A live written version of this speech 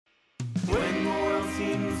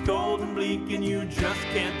is cold and bleak and you just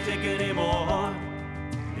can't take anymore.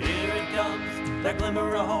 Here it comes, that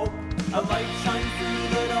glimmer of hope. A light shines through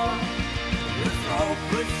the door. It's the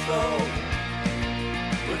hopeless soul.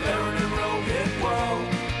 With Aaron and Rohit, whoa.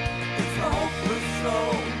 It's the hopeless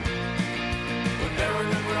soul. With Aaron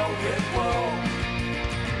and Rohit, whoa.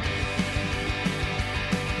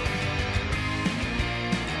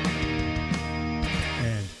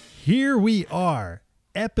 And here we are,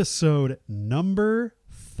 episode number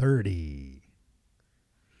 30.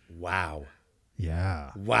 Wow.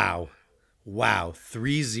 Yeah. Wow.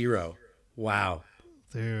 3-0. Wow.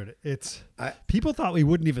 Dude, people thought we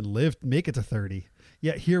wouldn't even make it to 30.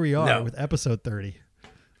 Yet here we are with episode 30.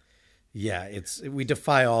 Yeah, we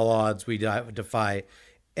defy all odds. We defy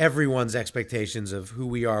everyone's expectations of who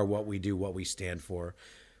we are, what we do, what we stand for,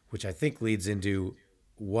 which I think leads into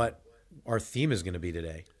what our theme is going to be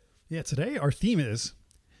today. Yeah, today our theme is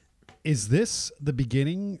this the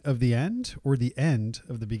beginning of the end or the end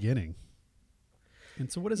of the beginning?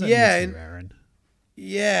 And so what does that mean to you, Aaron?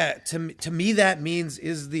 Yeah, to me that means,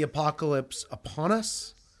 is the apocalypse upon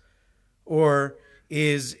us? Or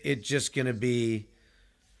is it just going to be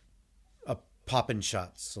a poppin'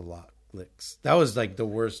 shots a lot? Licks. That was like the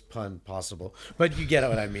worst pun possible, but you get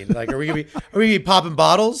what I mean. Like, are we gonna be popping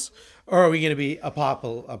bottles, or are we gonna be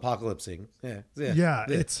apocalypsing?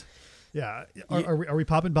 Are we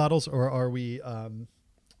popping bottles, or are we?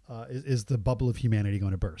 Is the bubble of humanity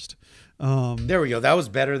going to burst? There we go. That was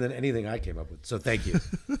better than anything I came up with. So thank you.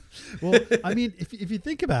 Well, I mean, if you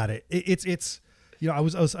think about it, it's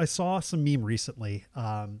I saw some meme recently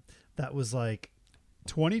that was like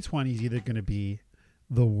 2020 is either going to be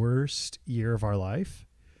the worst year of our life,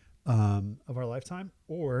 of our lifetime,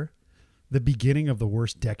 or the beginning of the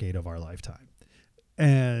worst decade of our lifetime.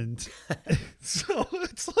 And so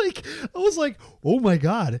it's like, I was like, oh my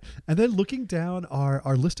God. And then looking down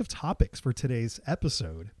our list of topics for today's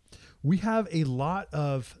episode, we have a lot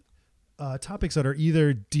of topics that are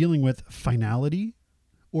either dealing with finality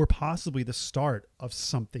or possibly the start of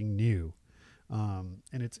something new. And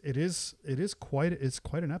it is quite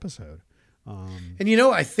an episode. And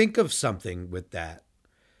I think of something with that.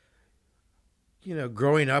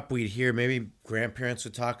 Growing up, we'd hear, maybe grandparents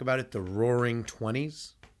would talk about it, the roaring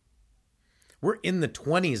 20s. We're in the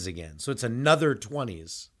 20s again. So it's another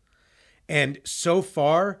 20s. And so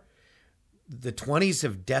far, the 20s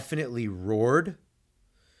have definitely roared,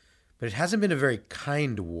 but it hasn't been a very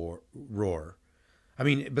kind roar. I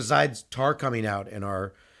mean, besides Tar coming out and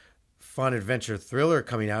our fun adventure thriller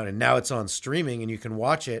coming out, and now it's on streaming and you can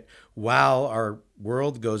watch it while our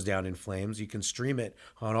world goes down in flames. You can stream it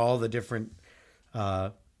on all the different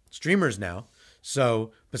streamers now.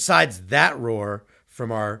 So besides that roar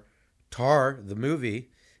from our Tar, the movie,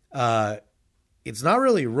 it's not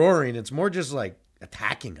really roaring. It's more just like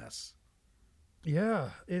attacking us. Yeah,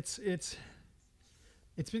 it's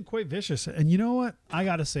been quite vicious. And you know what? I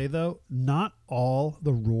got to say, though, not all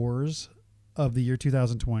the roars of the year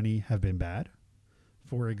 2020 have been bad.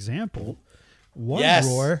 For example, one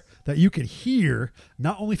roar that you could hear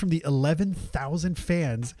not only from the 11,000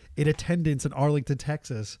 fans in attendance in Arlington,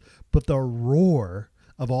 Texas, but the roar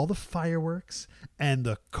of all the fireworks and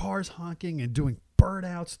the cars honking and doing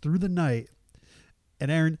burnouts through the night. And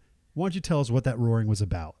Aaron, why don't you tell us what that roaring was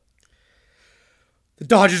about? The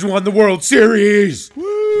Dodgers won the World Series.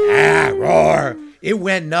 Woo! Yeah, roar. It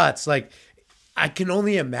went nuts. Like, I can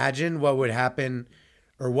only imagine what would happen,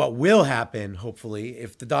 or what will happen, hopefully,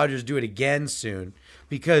 if the Dodgers do it again soon.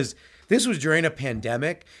 Because this was during a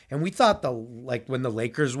pandemic, and we thought when the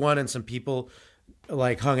Lakers won and some people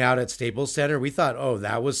hung out at Staples Center, we thought, oh,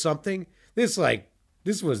 that was something. This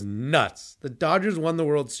was nuts. The Dodgers won the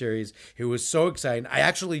World Series. It was so exciting. I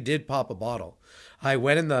actually did pop a bottle. I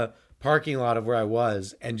went in the parking lot of where I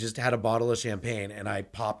was and just had a bottle of champagne, and I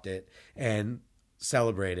popped it and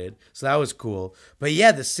celebrated. So that was cool. But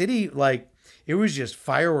yeah, the city, it was just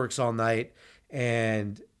fireworks all night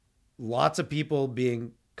and lots of people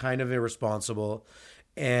being kind of irresponsible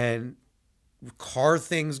and car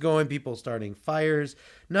things going, people starting fires.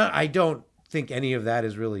 No, I don't think any of that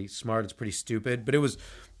is really smart. It's pretty stupid, but it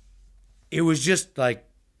was just like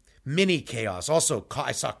mini chaos. Also,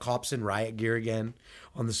 I saw cops in riot gear again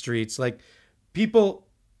on the streets. People,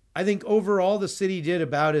 I think overall the city did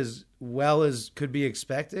about as well as could be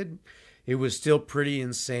expected. It was still pretty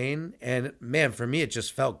insane. And man, for me, it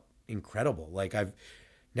just felt incredible. I've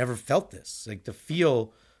never felt this. To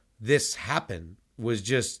feel this happen was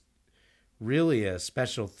just really a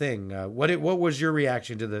special thing. What was your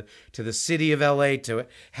reaction to the city of LA, to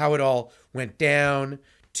how it all went down,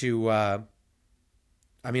 to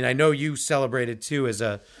I mean, I know you celebrated too as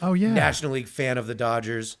a Oh, yeah. National League fan of the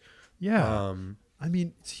Dodgers. Yeah. I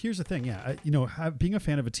mean, here's the thing. Yeah. Being a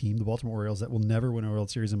fan of a team, the Baltimore Orioles, that will never win a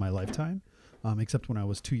World Series in my lifetime, except when I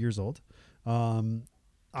was 2 years old.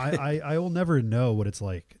 I will never know what it's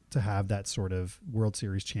like to have that sort of World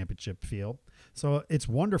Series championship feel. So it's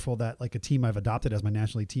wonderful that like a team I've adopted as my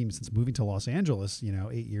National League team since moving to Los Angeles,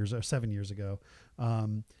 8 years or 7 years ago.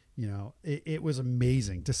 It was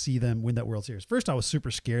amazing to see them win that World Series. First, I was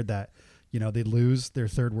super scared that, they'd lose their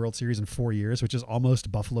third World Series in 4 years, which is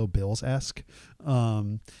almost Buffalo Bills-esque.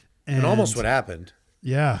 And almost what happened.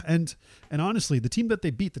 Yeah. And honestly, the team that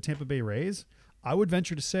they beat, the Tampa Bay Rays, I would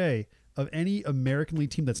venture to say of any American League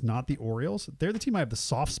team that's not the Orioles, they're the team I have the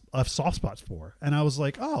soft spots for. And I was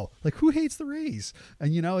like, oh, like who hates the Rays?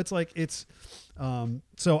 And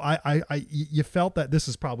so you felt that this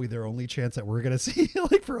is probably their only chance that we're going to see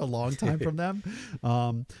like for a long time from them.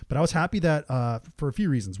 But I was happy that for a few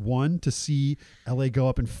reasons. One, to see LA go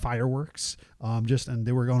up in fireworks, and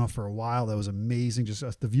they were going off for a while. That was amazing.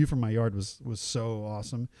 Just the view from my yard was so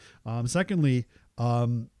awesome. Secondly,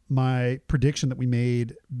 my prediction that we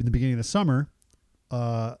made in the beginning of the summer,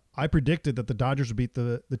 I predicted that the Dodgers would beat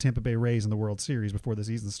the Tampa Bay Rays in the World Series before the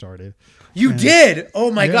season started. You did?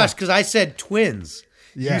 Oh my gosh, because I said Twins.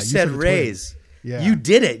 Yeah, you said Rays. Yeah. You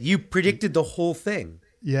did it. You predicted the whole thing.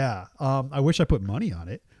 Yeah. I wish I put money on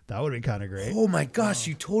it. That would have been kind of great. Oh my gosh,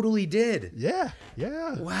 you totally did. Yeah.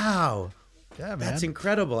 Yeah. Wow. Yeah, man. That's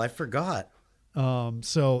incredible. I forgot.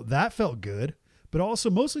 So that felt good, but also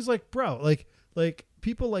mostly it's like, bro, like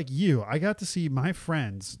people like you, I got to see my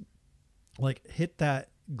friends like hit that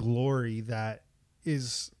glory that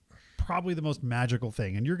is probably the most magical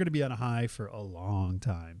thing, and you're going to be on a high for a long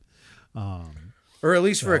time, or at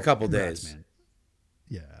least for a couple congrats, days. Man.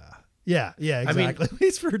 Yeah, exactly. I mean, at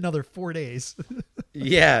least for another 4 days.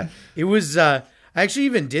 Yeah, it was. I actually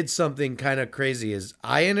even did something kind of crazy. Is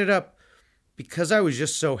I ended up, because I was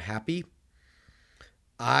just so happy,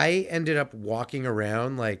 I ended up walking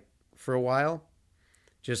around like for a while,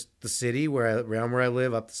 just the city around where I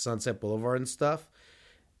live, up to Sunset Boulevard and stuff.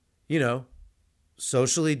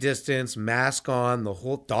 Socially distanced, mask on, the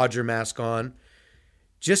whole Dodger mask on,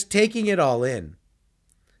 just taking it all in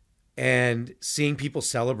and seeing people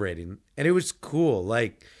celebrating. And it was cool.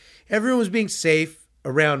 Like everyone was being safe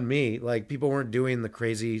around me. Like people weren't doing the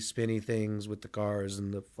crazy spinny things with the cars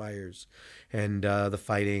and the fires and the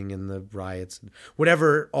fighting and the riots and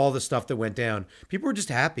whatever, all the stuff that went down. People were just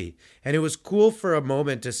happy. And it was cool for a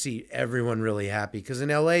moment to see everyone really happy. Because in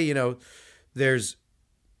LA, there's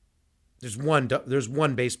one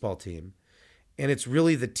baseball team, and it's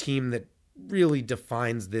really the team that really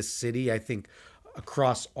defines this city, I think,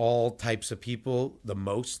 across all types of people the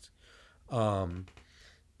most,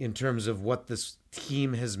 in terms of what this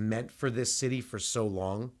team has meant for this city for so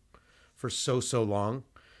long, for so long.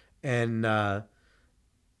 And I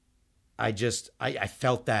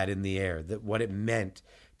felt that in the air, that what it meant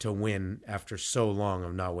to win after so long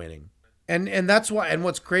of not winning. And that's why, and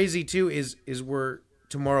what's crazy too is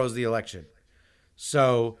tomorrow's the election.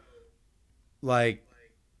 So like,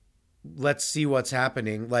 let's see what's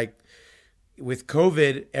happening. Like with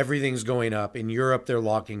COVID, everything's going up. In Europe, they're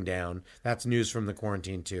locking down. That's news from the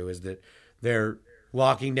quarantine too, is that they're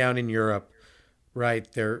locking down in Europe, right?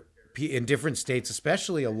 They're in different states,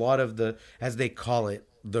 especially a lot of the, as they call it,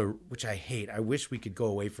 which I hate. I wish we could go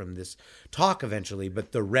away from this talk eventually,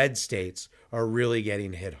 but the red states are really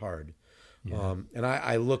getting hit hard. Yeah. And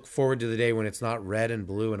I look forward to the day when it's not red and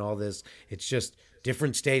blue and all this. It's just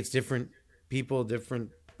different states, different people, different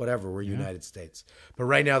whatever. We're United States. But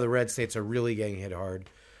right now the red states are really getting hit hard,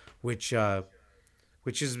 which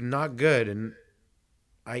is not good. And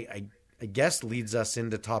I guess leads us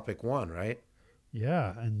into topic one, right?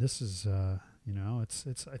 Yeah. And this is,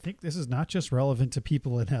 it's, I think this is not just relevant to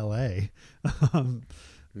people in LA.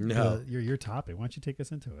 No. Your topic. Why don't you take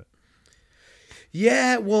us into it?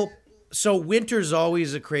 Yeah. Well, so winter's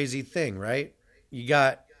always a crazy thing, right? You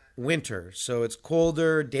got winter, so it's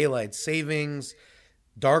colder, daylight savings,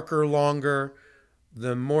 darker longer.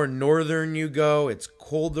 The more northern you go, it's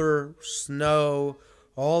colder, snow,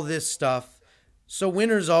 all this stuff. So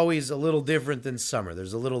winter's always a little different than summer.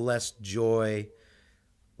 There's a little less joy.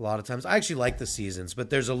 A lot of times, I actually like the seasons, but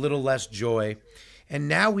there's a little less joy. And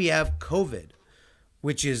now we have COVID,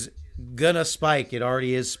 which is gonna spike. It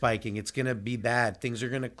already is spiking. It's gonna be bad. Things are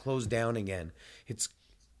gonna close down again. It's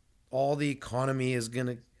all, the economy is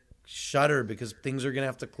gonna shutter because things are gonna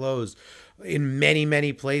have to close in many,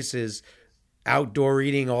 many places. Outdoor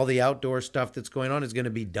eating, all the outdoor stuff that's going on is gonna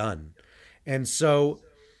be done. And so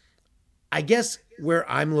I guess where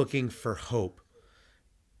I'm looking for hope,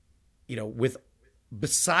 with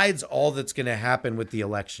besides all that's going to happen with the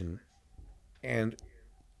election and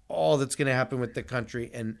all that's going to happen with the country,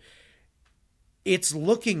 and it's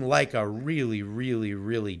looking like a really, really,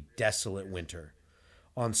 really desolate winter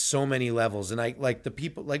on so many levels. And I like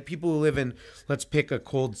people who live in, let's pick a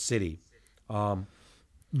cold city,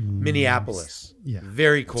 Minneapolis,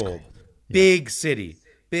 very cold, big city,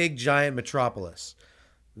 big giant metropolis,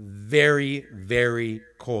 very, very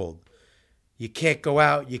cold. You can't go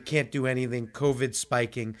out. You can't do anything. COVID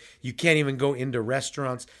spiking. You can't even go into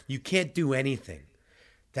restaurants. You can't do anything.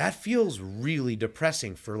 That feels really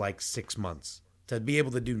depressing for like 6 months to be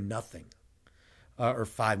able to do nothing, or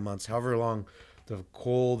 5 months, however long the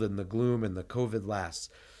cold and the gloom and the COVID lasts.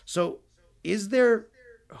 So is there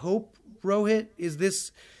hope, Rohit? Is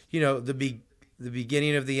this, the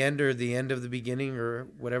beginning of the end or the end of the beginning or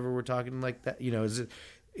whatever we're talking like that?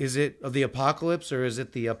 Is it the apocalypse or is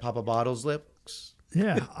it the Papa Bottles lips?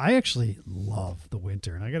 Yeah, I actually love the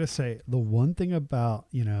winter. And I got to say, the one thing about,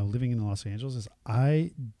 living in Los Angeles is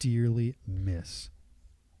I dearly miss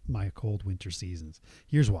my cold winter seasons.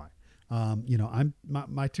 Here's why.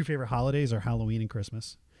 My two favorite holidays are Halloween and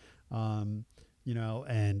Christmas. And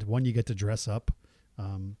one, you get to dress up,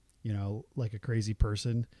 like a crazy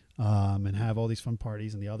person, and have all these fun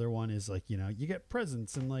parties. And the other one is like, you get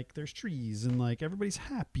presents and like there's trees and like everybody's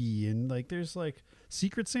happy and like there's like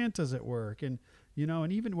secret Santas at work. And,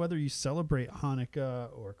 and even whether you celebrate Hanukkah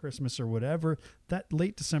or Christmas or whatever, that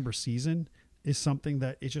late December season is something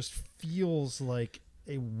that it just feels like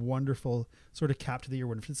a wonderful sort of cap to the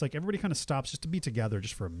year. It's like everybody kind of stops just to be together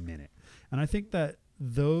just for a minute. And I think that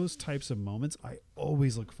those types of moments I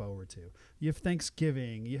always look forward to. You have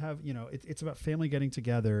Thanksgiving, you have, it's about family getting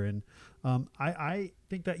together. And I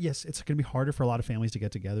think that, yes, it's going to be harder for a lot of families to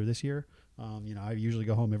get together this year. I usually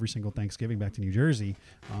go home every single Thanksgiving back to New Jersey.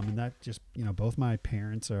 And that just, both my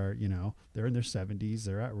parents are, they're in their 70s,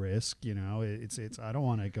 they're at risk, it's I don't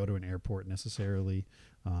want to go to an airport necessarily.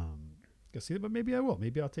 Go see it, but maybe I will.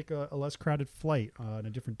 Maybe I'll take a less crowded flight on a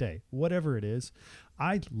different day. Whatever it is,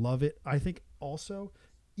 I love it. I think also,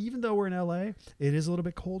 even though we're in LA, it is a little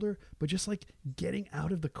bit colder, but just like getting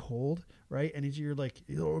out of the cold, right? And you're like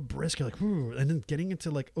brisk, you're like, ooh, and then getting into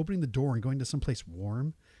like opening the door and going to someplace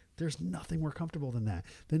warm. There's nothing more comfortable than that.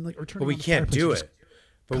 Then like, or turning. But we can't do it.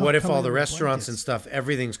 But what if all the restaurants and stuff,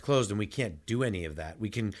 everything's closed and we can't do any of that? We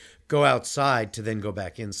can go outside to then go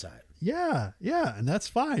back inside. Yeah, and that's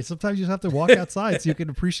fine. Sometimes you just have to walk outside so you can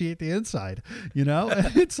appreciate the inside,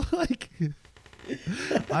 It's like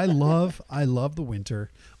I love the winter.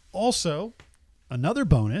 Also, another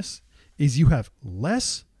bonus is you have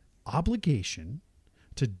less obligation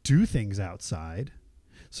to do things outside,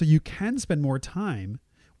 so you can spend more time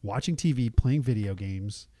watching TV, playing video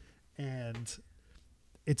games, and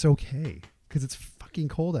it's okay because it's fucking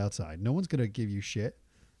cold outside. No one's going to give you shit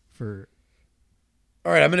for...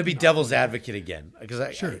 All right, I'm going to be devil's advocate again because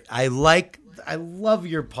I love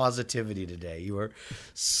your positivity today. You are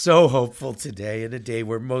so hopeful today in a day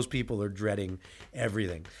where most people are dreading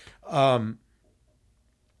everything.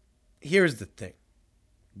 Here's the thing,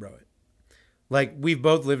 Rohit. Like, we've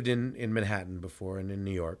both lived in Manhattan before and in New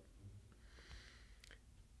York.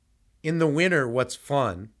 In the winter, what's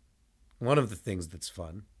fun, one of the things that's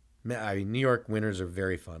fun, New York winters are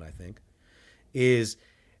very fun, I think, is...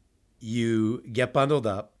 you get bundled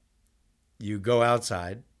up, you go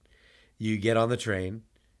outside, you get on the train,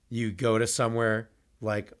 you go to somewhere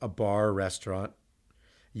like a bar or restaurant,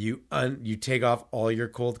 you take off all your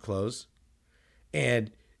cold clothes,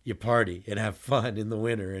 and you party and have fun in the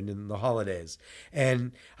winter and in the holidays.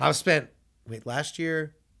 And I've spent, last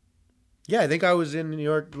year? Yeah, I think I was in New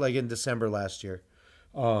York like in December last year,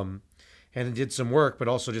 and did some work, but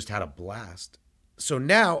also just had a blast. So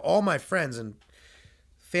now all my friends and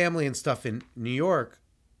family and stuff in New York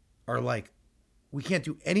are like, we can't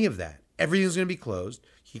do any of that. Everything's going to be closed.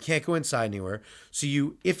 You can't go inside anywhere. So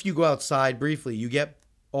if you go outside briefly, you get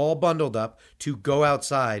all bundled up to go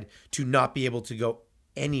outside to not be able to go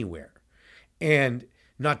anywhere and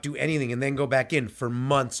not do anything and then go back in for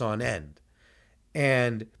months on end.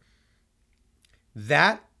 And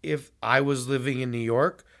that, if I was living in New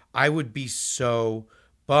York, I would be so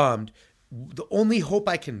bummed. The only hope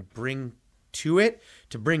I can bring to it,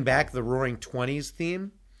 to bring back the Roaring '20s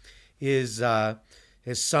theme, is as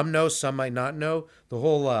some know, some might not know, the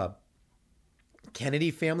whole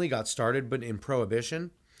Kennedy family got started, but in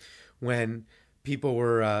Prohibition, when people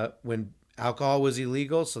were when alcohol was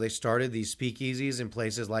illegal, so they started these speakeasies in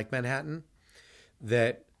places like Manhattan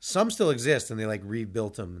that some still exist, and they like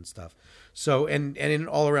rebuilt them and stuff. So and in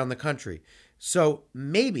all around the country. So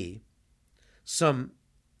maybe some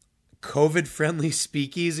COVID-friendly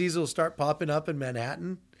speakeasies will start popping up in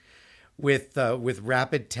Manhattan with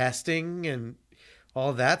rapid testing and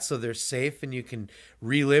all that, so they're safe and you can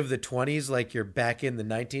relive the 20s like you're back in the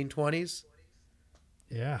 1920s.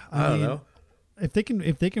 Yeah, I don't know. if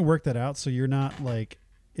they can work that out, so you're not like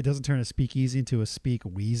it doesn't turn a speakeasy into a speak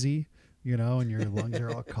wheezy, and your lungs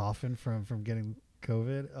are all coughing from getting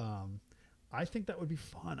COVID. I think that would be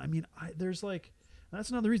fun. I mean, there's like that's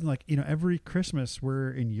another reason. Like every Christmas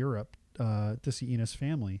we're in Europe to see Ina's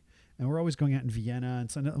family, and we're always going out in Vienna,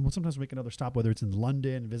 and sometimes we make another stop, whether it's in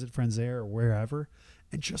London, visit friends there, or wherever,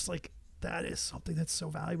 and just like. That is something that's so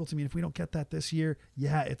valuable to me. And if we don't get that this year,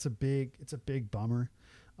 yeah, it's a big bummer.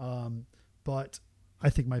 But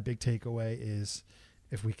I think my big takeaway is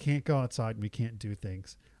if we can't go outside and we can't do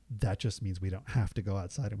things, that just means we don't have to go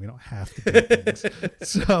outside and we don't have to do things.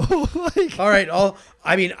 So like, all right.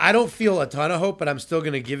 I don't feel a ton of hope, but I'm still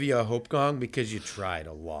going to give you a hope gong because you tried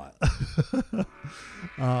a lot.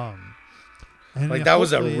 And like that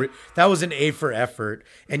was an A for effort,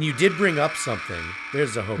 and you did bring up something.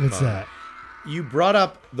 There's a hope. What's that? You brought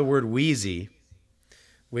up the word Wheezy,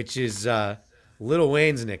 which is Lil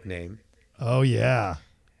Wayne's nickname. Oh yeah,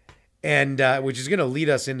 and which is going to lead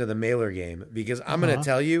us into the mailer game because I'm going to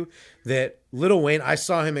tell you that Lil Wayne. I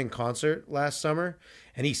saw him in concert last summer,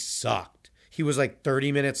 and he sucked. He was like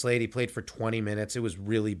 30 minutes late. He played for 20 minutes. It was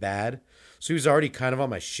really bad. So he was already kind of on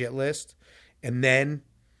my shit list, and then.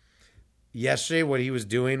 Yesterday, what he was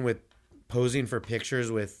doing with posing for pictures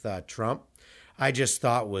with Trump, I just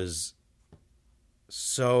thought was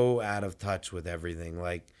so out of touch with everything.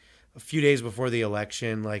 Like a few days before the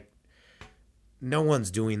election, like no one's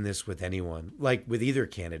doing this with anyone, like with either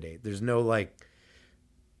candidate. There's no like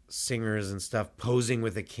singers and stuff posing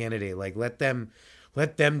with a candidate. Like let them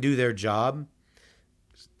do their job.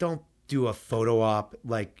 Just don't do a photo op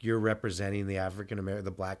like you're representing the African American,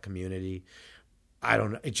 the black community. I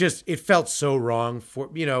don't know. It felt so wrong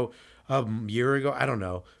for, a year ago. I don't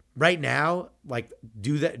know. Right now, like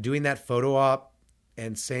doing that photo op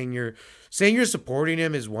and saying you're supporting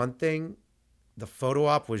him is one thing. The photo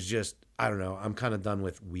op was just, I don't know. I'm kind of done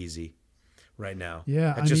with Wheezy right now.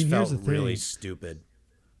 Yeah. It just felt really stupid.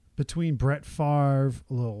 Between Brett Favre,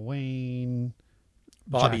 Lil Wayne,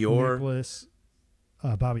 Bobby Orr,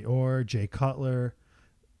 Bobby Orr, Jay Cutler,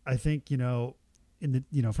 I think, in the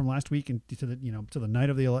from last week and to the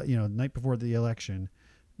night of the night before the election,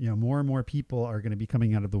 more and more people are going to be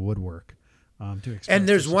coming out of the woodwork to express. And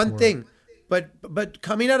there's one thing, but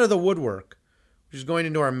coming out of the woodwork, which is going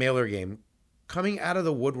into our mailer game, coming out of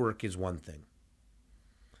the woodwork is one thing.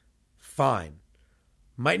 Fine,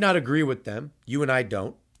 might not agree with them. You and I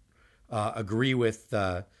don't agree with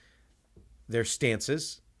their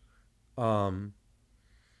stances. I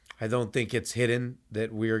don't think it's hidden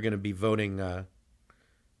that we are going to be voting.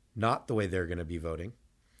 Not the way they're going to be voting.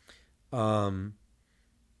 But,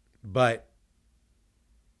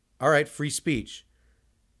 all right, free speech.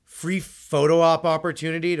 Free photo op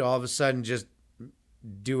opportunity to all of a sudden just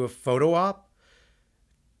do a photo op.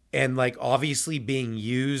 And, like, obviously being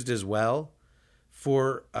used as well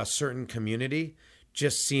for a certain community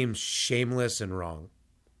just seems shameless and wrong.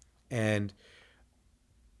 And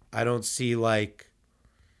I don't see, like,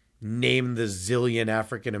 name the zillion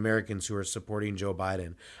African Americans who are supporting Joe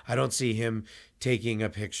Biden. I don't see him taking a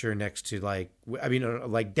picture next to like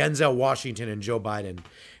Denzel Washington and Joe Biden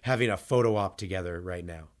having a photo op together right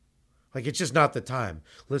now. Like it's just not the time.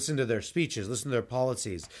 Listen to their speeches, listen to their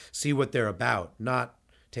policies, see what they're about, not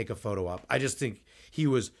take a photo op. I just think he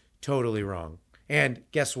was totally wrong. And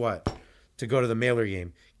guess what? To go to the mailer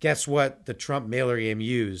game, guess what the Trump mailer game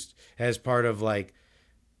used as part of like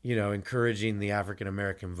encouraging the African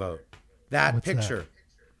American vote. What's picture.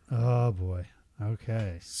 That? Oh boy.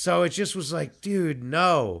 Okay. So it just was like, dude,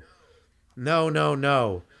 no.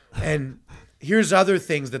 And here's other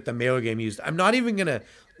things that the mailer game used. I'm not even going to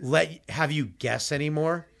have you guess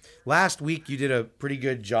anymore. Last week you did a pretty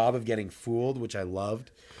good job of getting fooled, which I loved.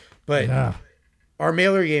 But yeah. Our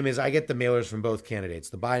mailer game is I get the mailers from both candidates,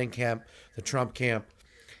 the Biden camp, the Trump camp.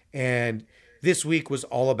 And this week was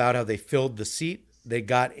all about how they filled the seat. They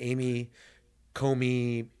got Amy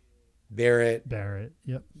Comey Barrett.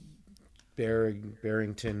 Yep.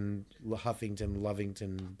 Barrington, Huffington,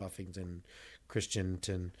 Lovington, Buffington,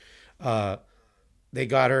 Christianton. They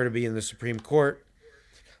got her to be in the Supreme Court.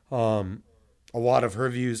 A lot of her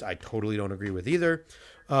views I totally don't agree with either.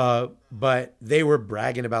 But they were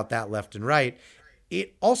bragging about that left and right.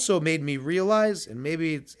 It also made me realize, and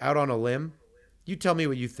maybe it's out on a limb, you tell me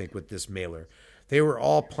what you think with this mailer. They were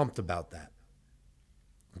all pumped about that.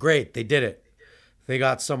 Great, they did it. They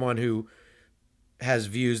got someone who has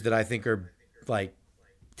views that I think are like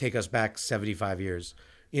take us back 75 years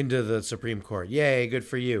into the Supreme Court. Yay, good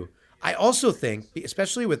for you. I also think,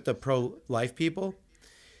 especially with the pro-life people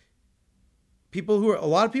who are, a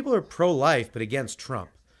lot of people are pro-life but against Trump.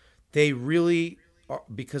 They really, are,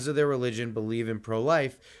 because of their religion, believe in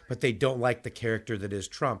pro-life, but they don't like the character that is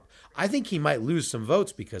Trump. I think he might lose some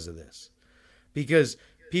votes because of this. Because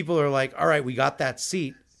people are like, all right, we got that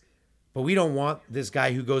seat, but we don't want this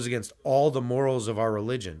guy who goes against all the morals of our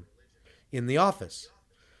religion in the office.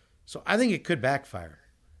 So I think it could backfire.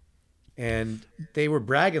 And they were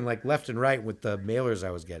bragging like left and right with the mailers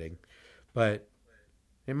I was getting, but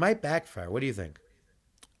it might backfire. What do you think?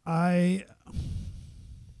 I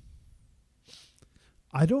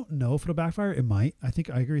don't know if it'll backfire. It might. I think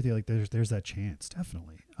I agree with you. Like there's that chance,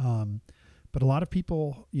 definitely. But a lot of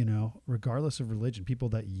people, you know, regardless of religion, people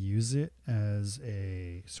that use it as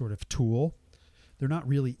a sort of tool, they're not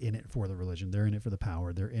really in it for the religion. They're in it for the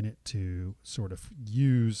power. They're in it to sort of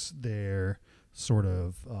use their sort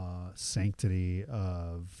of sanctity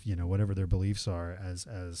of, you know, whatever their beliefs are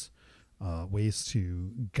as ways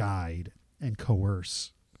to guide and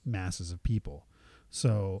coerce masses of people.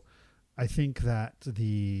 So I think that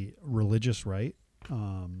the religious right,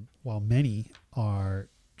 while many are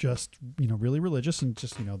just, you know, really religious and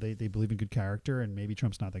just, you know, they believe in good character and maybe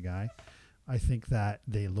Trump's not the guy, I think that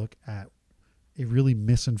they look at a really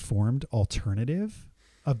misinformed alternative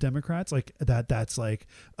of Democrats, like that's like,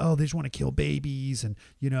 oh, they just want to kill babies and,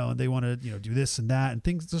 you know, and they want to, you know, do this and that and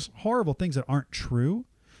things, just horrible things that aren't true.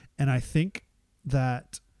 And I think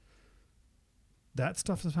that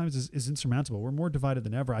stuff sometimes is insurmountable. We're more divided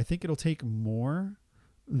than ever. I think it'll take more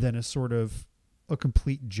than a sort of a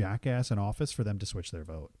complete jackass in office for them to switch their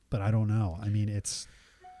vote. But I don't know. I mean, it's...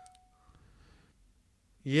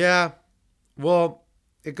 Yeah. Well,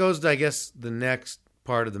 it goes to, I guess, the next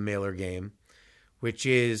part of the mailer game, which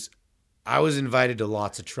is I was invited to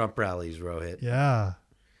lots of Trump rallies, Rohit. Yeah.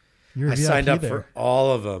 I signed up for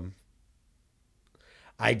all of them.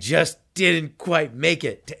 I just didn't quite make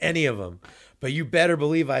it to any of them. But you better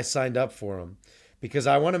believe I signed up for them because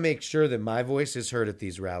I want to make sure that my voice is heard at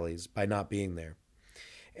these rallies by not being there.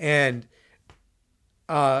 And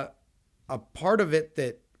a part of it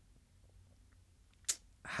that,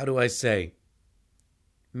 how do I say,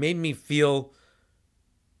 made me feel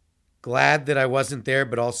glad that I wasn't there,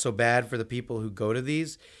 but also bad for the people who go to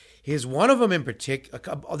these, is one of them in particular.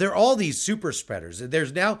 They're all these super spreaders.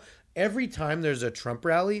 There's now, every time there's a Trump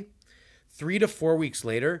rally, 3 to 4 weeks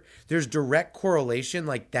later, there's direct correlation,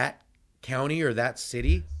 like that county or that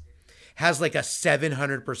city has like a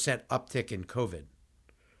 700% uptick in COVID.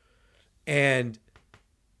 And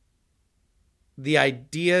the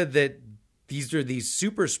idea that these are these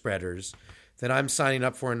super spreaders that I'm signing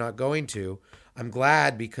up for and not going to, I'm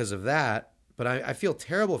glad because of that. But I feel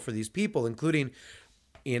terrible for these people, including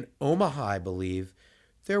in Omaha, I believe,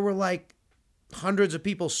 there were like hundreds of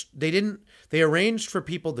people. They arranged for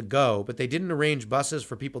people to go, but they didn't arrange buses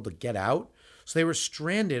for people to get out. So they were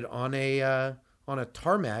stranded on a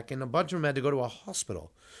tarmac, and a bunch of them had to go to a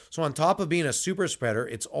hospital. So on top of being a super spreader,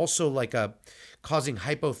 it's also like causing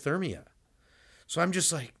hypothermia. So I'm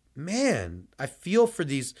just like, man, I feel for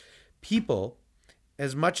these people.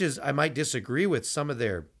 As much as I might disagree with some of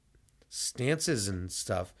their stances and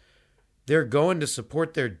stuff, they're going to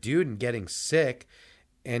support their dude and getting sick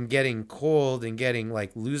and getting cold and getting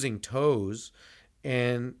like losing toes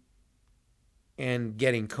and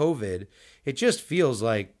getting COVID. It just feels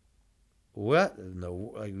like, what?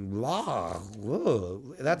 No, like, blah, blah.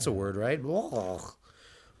 That's a word, right? Blah.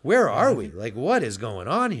 Where are we? Like, what is going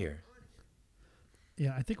on here?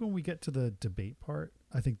 Yeah, I think when we get to the debate part,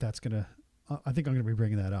 I think I'm going to be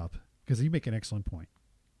bringing that up because you make an excellent point.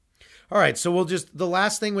 All right, so the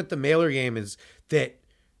last thing with the mailer game is that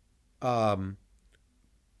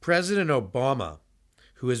President Obama,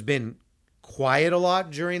 who has been quiet a lot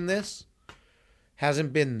during this,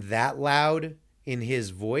 hasn't been that loud in his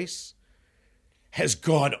voice, has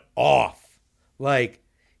gone off. Like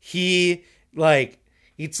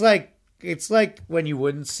it's like when you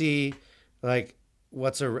wouldn't see like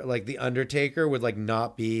like the Undertaker would like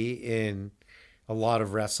not be in a lot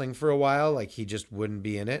of wrestling for a while, like he just wouldn't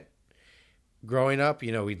be in it. Growing up,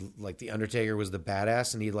 you know, the Undertaker was the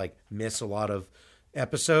badass and he'd like miss a lot of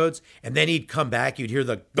episodes, and then he'd come back, you'd hear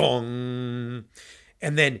the gong,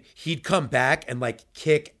 and then he'd come back and like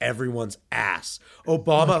kick everyone's ass.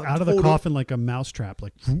 Obama like out of the coffin like a mousetrap,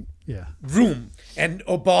 like yeah. Vroom. And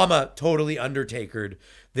Obama totally Undertakered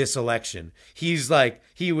this election. He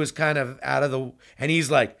was kind of out of the, and he's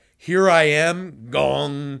like, here I am,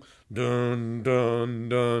 gong, dun dun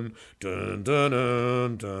dun dun dun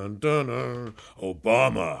dun dun dun.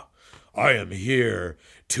 Obama, I am here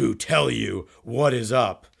to tell you what is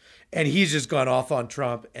up. And he's just gone off on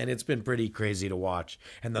Trump, and it's been pretty crazy to watch.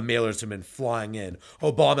 And the mailers have been flying in.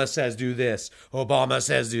 Obama says do this. Obama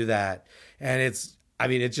says do that. And it's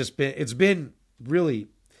been really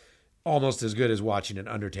almost as good as watching an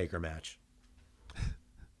Undertaker match.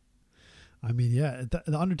 I mean, yeah,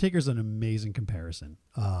 the Undertaker's an amazing comparison.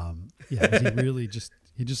 Yeah, he really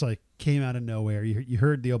he just like came out of nowhere. You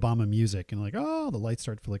heard the Obama music and like, oh, the lights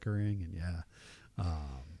start flickering, and yeah.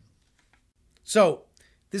 So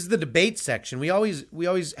this is the debate section. We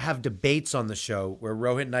always have debates on the show where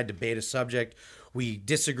Rohit and I debate a subject. We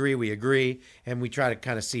disagree, we agree, and we try to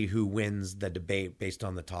kind of see who wins the debate based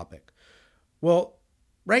on the topic. Well,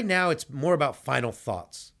 right now it's more about final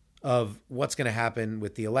thoughts of what's going to happen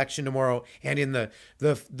with the election tomorrow and in the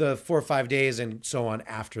 4 or 5 days and so on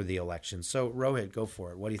after the election. So Rohit, go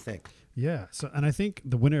for it. What do you think? Yeah. So, and I think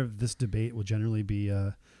the winner of this debate will generally be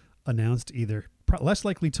announced either less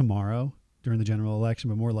likely tomorrow during the general election,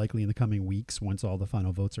 but more likely in the coming weeks once all the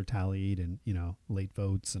final votes are tallied and, late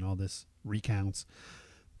votes and all this recounts.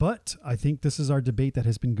 But I think this is our debate that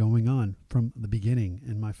has been going on from the beginning.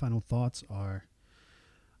 And my final thoughts are,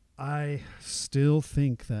 I still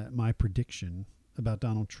think that my prediction about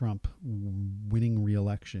Donald Trump winning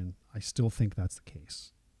re-election, I still think that's the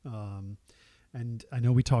case. And I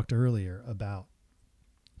know we talked earlier about,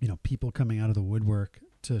 people coming out of the woodwork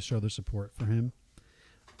to show their support for him.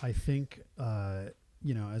 I think,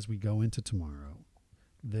 as we go into tomorrow,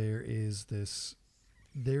 there's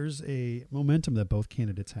a momentum that both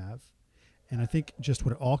candidates have. And I think just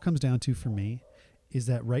what it all comes down to for me is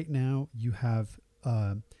that right now you have,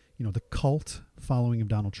 the cult following of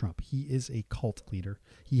Donald Trump. He is a cult leader.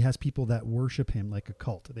 He has people that worship him like a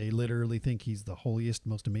cult. They literally think he's the holiest,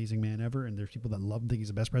 most amazing man ever. And there's people that love him, think he's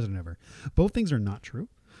the best president ever. Both things are not true.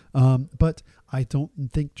 But I don't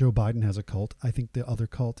think Joe Biden has a cult. I think the other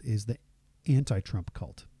cult is the anti-Trump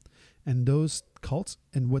cult. And those cults,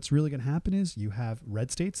 and what's really going to happen is you have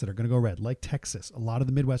red states that are going to go red, like Texas, a lot of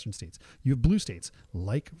the Midwestern states. You have blue states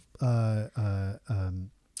like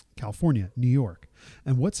California, New York.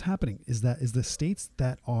 And what's happening is the states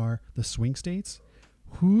that are the swing states,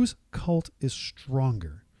 whose cult is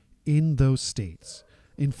stronger in those states?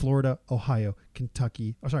 In Florida, Ohio,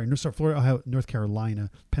 Kentucky, Florida, Ohio, North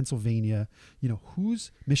Carolina, Pennsylvania,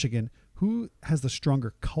 Michigan, who has the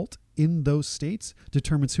stronger cult in those states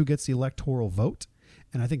determines who gets the electoral vote.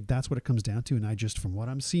 And I think that's what it comes down to. And from what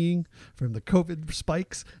I'm seeing from the COVID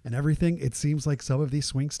spikes and everything, it seems like some of these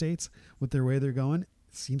swing states, with their way they're going,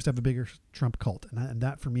 seems to have a bigger Trump cult. And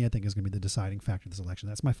that for me, I think is going to be the deciding factor of this election.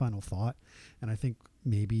 That's my final thought. And I think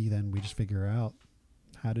maybe then we just figure out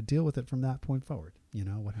how to deal with it from that point forward.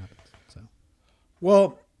 What happens. So,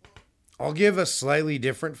 well, I'll give a slightly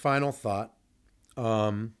different final thought.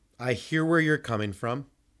 I hear where you're coming from.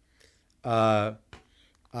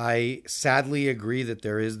 I sadly agree that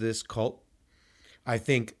there is this cult. I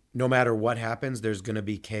think no matter what happens, there's going to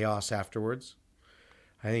be chaos afterwards.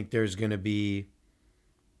 I think there's going to be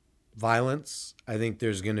violence. I think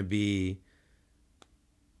there's going to be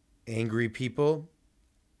angry people.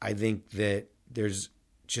 I think that there's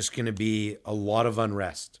just going to be a lot of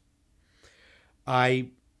unrest.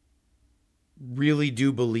 I really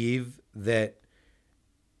do believe that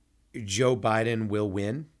Joe Biden will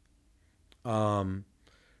win.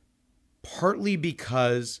 Partly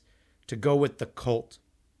because, to go with the cult,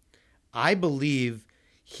 I believe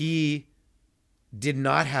he did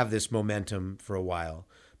not have this momentum for a while.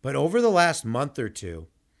 But over the last month or two,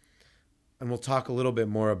 and we'll talk a little bit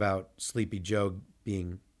more about Sleepy Joe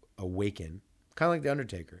being awakened, kind of like The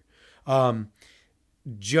Undertaker.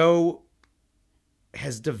 Joe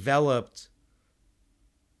has developed,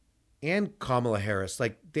 and Kamala Harris,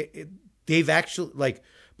 like they've actually, like,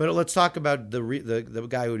 but let's talk about the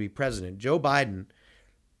guy who would be president. Joe Biden,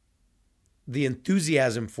 the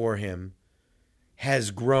enthusiasm for him has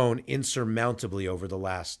grown insurmountably over the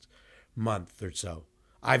last month or so.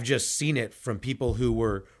 I've just seen it from people who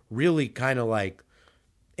were really kind of like,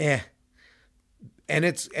 eh. And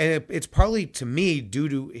it's partly, to me, due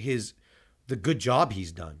to the good job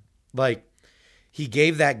he's done. Like, he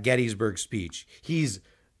gave that Gettysburg speech. He's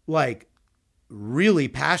like really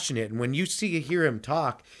passionate. And when you hear him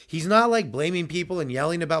talk, he's not like blaming people and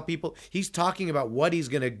yelling about people. He's talking about what he's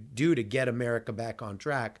going to do to get America back on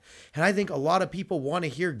track. And I think a lot of people want to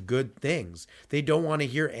hear good things. They don't want to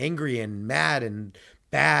hear angry and mad and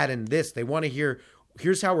bad and this. They want to hear,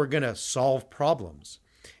 here's how we're going to solve problems.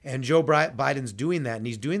 And Joe Biden's doing that, and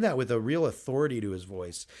he's doing that with a real authority to his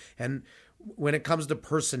voice. And when it comes to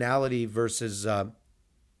personality versus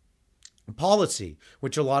policy,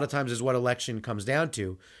 which a lot of times is what election comes down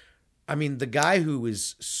to, I mean, the guy who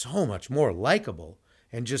is so much more likable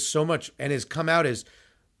and just so much, and has come out as,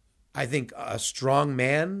 I think, a strong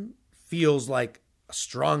man, feels like a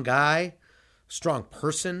strong guy, strong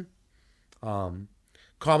person.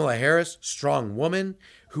 Kamala Harris, strong woman,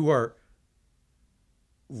 who are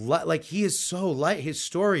like, he is so his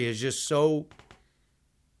story is just so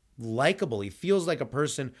likable. He feels like a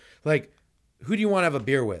person, like, who do you want to have a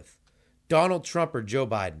beer with? Donald Trump or Joe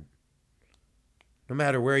Biden? No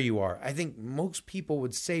matter where you are. I think most people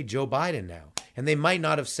would say Joe Biden now. And they might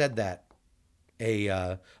not have said that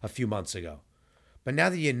a few months ago. But now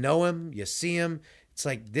that you know him, you see him, it's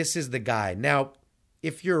like, this is the guy. Now,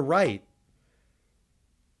 if you're right,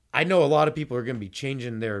 I know a lot of people are going to be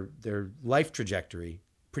changing their life trajectory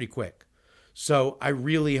pretty quick. So I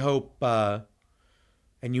really hope, and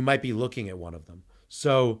you might be looking at one of them.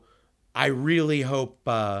 So I really hope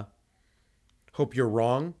you're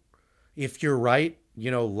wrong. If you're right,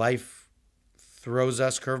 life throws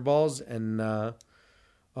us curveballs, and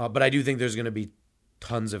but I do think there's going to be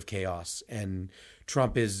tons of chaos, and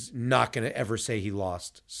Trump is not going to ever say he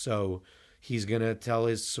lost. So he's going to tell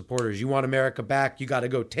his supporters, you want America back, you got to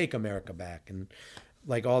go take America back, and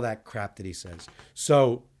like all that crap that he says.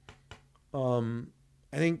 So I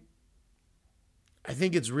think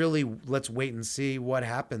it's really, let's wait and see what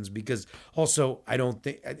happens, because also I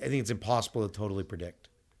think it's impossible to totally predict.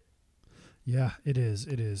 Yeah, it is.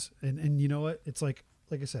 And you know what? It's like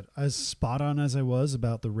I said, as spot on as I was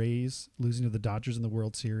about the Rays losing to the Dodgers in the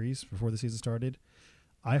World Series before the season started,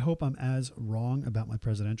 I hope I'm as wrong about my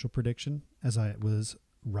presidential prediction as I was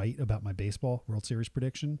right about my baseball World Series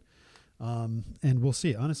prediction. And we'll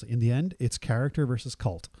see. Honestly, in the end, it's character versus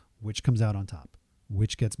cult, which comes out on top,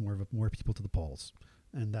 which gets more people to the polls.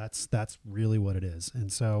 And that's really what it is.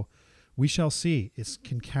 And so we shall see.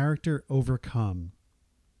 Can character overcome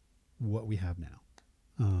what we have now?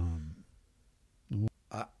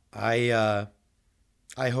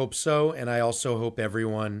 I hope so, and I also hope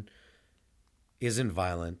everyone isn't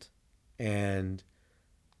violent and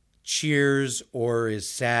cheers or is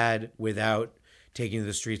sad without taking to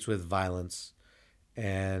the streets with violence,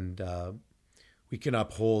 and we can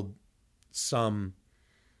uphold some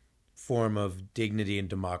form of dignity and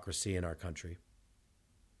democracy in our country.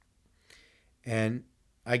 And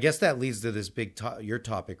I guess that leads to this big your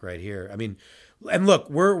topic right here. I mean, and look,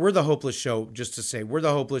 we're the Hopeless Show. Just to say, we're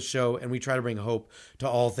the Hopeless Show, and we try to bring hope to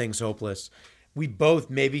all things hopeless. We both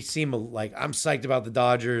maybe seem like, I'm psyched about the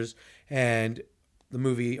Dodgers and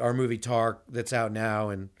our movie Tar that's out now,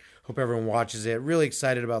 and hope everyone watches it. Really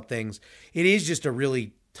excited about things. It is just a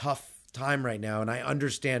really tough time right now, and I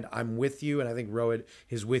understand. I'm with you, and I think Rohit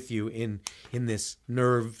is with you in this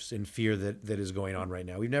nerves and fear that is going on right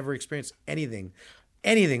now. We've never experienced anything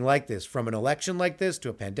like this, from an election like this to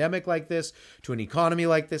a pandemic like this to an economy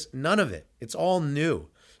like this. None of it. It's all new.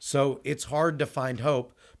 So it's hard to find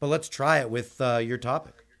hope, but let's try it with your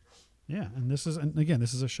topic. Yeah. And this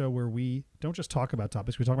is a show where we don't just talk about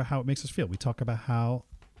topics. We talk about how it makes us feel. We talk about how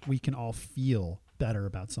we can all feel better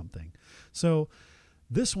about something. So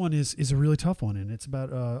this one is a really tough one. And it's about,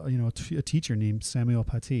 a teacher named Samuel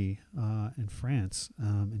Paty in France.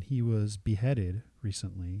 And he was beheaded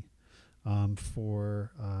recently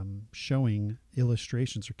for showing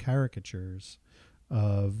illustrations or caricatures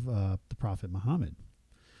of the Prophet Muhammad.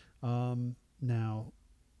 Now,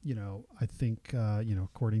 I think,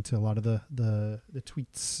 according to a lot of the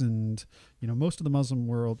tweets and, most of the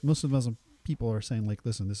Muslim people are saying, like,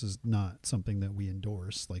 listen, this is not something that we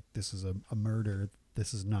endorse. Like, this is a murder.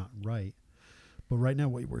 This is not right. But right now,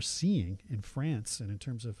 what we're seeing in France, and in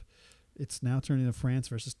terms of, it's now turning to France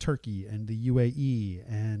versus Turkey and the UAE,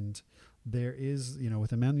 and there is,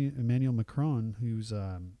 with Emmanuel Macron, who's,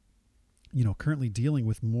 currently dealing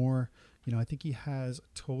with more, I think he has a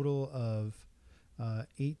total of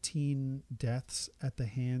 18 deaths at the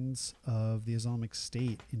hands of the Islamic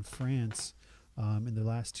State in France in the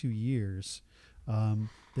last 2 years.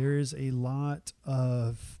 There is a lot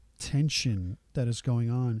of tension that is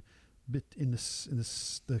going on in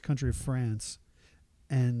the country of France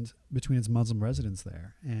and between its Muslim residents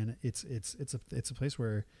there, and it's a place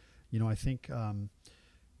where, I think,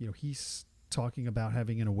 he's talking about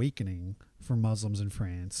having an awakening for Muslims in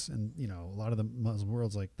France, and a lot of the Muslim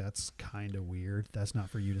world's like, that's kind of weird. That's not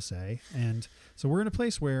for you to say. And so we're in a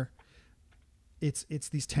place where it's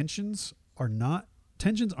these tensions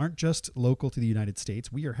aren't just local to the United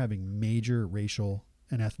States. We are having major racial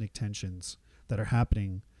and ethnic tensions that are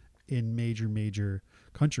happening in major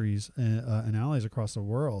countries and allies across the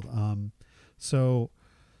world. So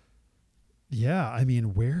yeah, I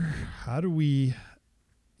mean, how do we,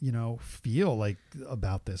 feel like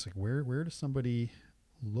about this? Like, where does somebody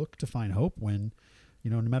look to find hope when,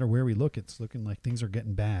 no matter where we look, it's looking like things are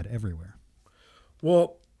getting bad everywhere.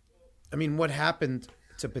 Well, I mean, what happened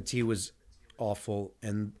to Petit was awful.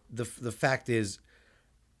 And the fact is,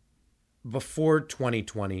 before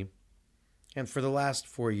 2020, and for the last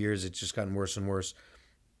 4 years, it's just gotten worse and worse.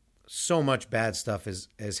 So much bad stuff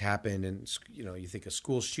has happened. And, you think of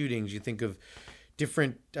school shootings, you think of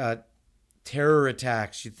different terror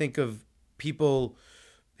attacks, you think of people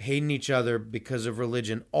hating each other because of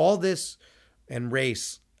religion, all this, and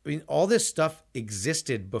race. I mean, all this stuff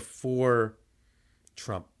existed before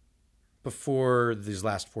Trump, before these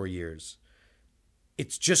last 4 years.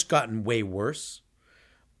 It's just gotten way worse.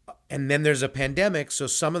 And then there's a pandemic, so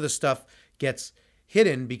some of the stuff gets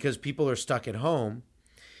hidden because people are stuck at home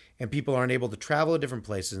and people aren't able to travel to different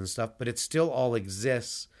places and stuff, but it still all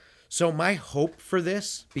exists. So my hope for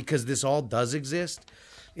this, because this all does exist,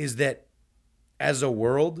 is that as a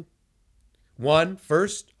world,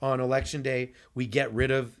 first, on Election Day, we get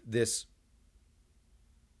rid of this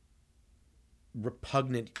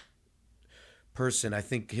repugnant person. I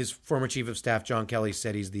think his former chief of staff, John Kelly,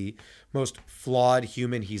 said he's the most flawed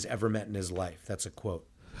human he's ever met in his life. That's a quote.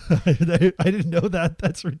 I didn't know that.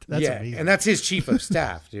 That's amazing. And that's his chief of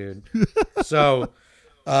staff, dude. So,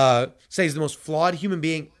 say he's the most flawed human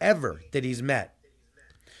being ever that he's met.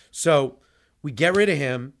 So we get rid of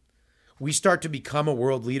him. We start to become a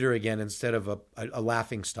world leader again instead of a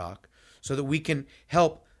laughing stock, so that we can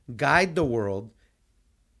help guide the world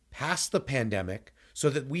past the pandemic, so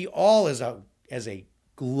that we all as a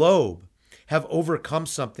globe have overcome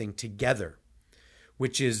something together,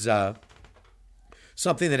 which is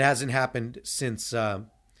something that hasn't happened since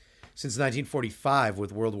 1945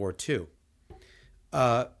 with World War II.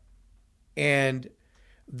 And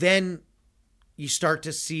then you start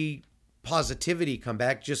to see positivity come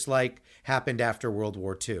back, just like happened after World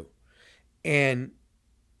War II. And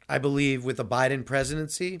I believe with the Biden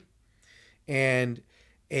presidency and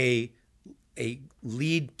a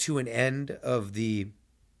lead to an end of the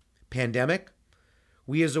pandemic,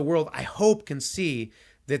 we as a world, I hope, can see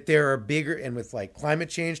that there are bigger, and with like climate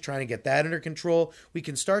change, trying to get that under control, we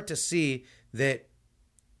can start to see that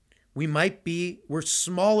we're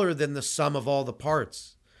smaller than the sum of all the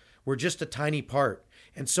parts. We're just a tiny part.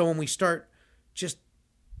 And so when we start just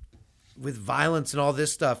with violence and all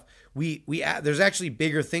this stuff, there's actually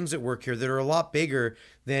bigger things at work here that are a lot bigger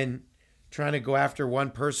than trying to go after one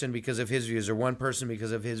person because of his views or one person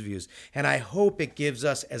because of his views. And I hope it gives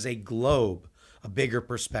us as a globe a bigger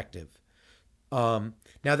perspective. Now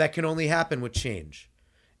that can only happen with change,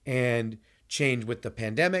 and change with the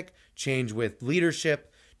pandemic, change with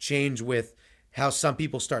leadership, change with how some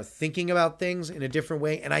people start thinking about things in a different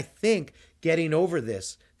way. And I think getting over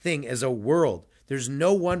this thing as a world, there's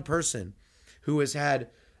no one person who has had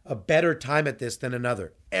a better time at this than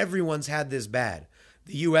another. Everyone's had this bad.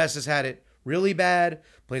 The U.S. has had it really bad.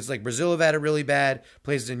 Places like Brazil have had it really bad.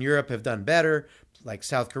 Places in Europe have done better. Like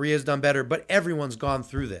South Korea has done better. But everyone's gone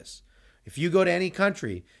through this. If you go to any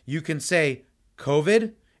country, you can say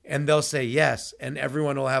COVID, and they'll say yes. And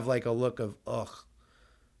everyone will have like a look of, ugh.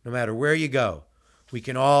 No matter where you go, we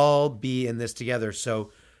can all be in this together. So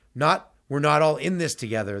we're not all in this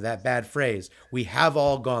together, that bad phrase. We have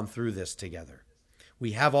all gone through this together.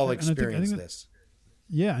 We have all experienced this.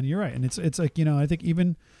 Yeah, and you're right. And it's like, I think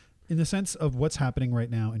even in the sense of what's happening right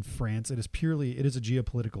now in France, it is a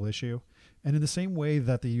geopolitical issue. And in the same way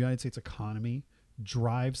that the United States economy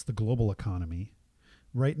drives the global economy,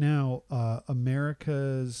 right now,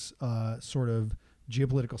 America's sort of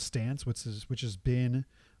geopolitical stance, which has been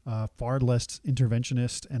far less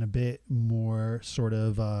interventionist and a bit more sort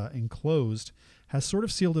of enclosed, has sort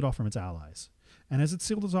of sealed it off from its allies. And as it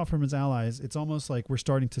sealed us off from its allies, it's almost like we're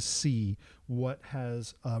starting to see what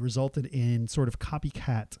has resulted in sort of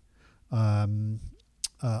copycat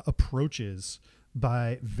approaches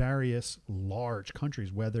by various large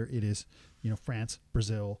countries, whether it is, France,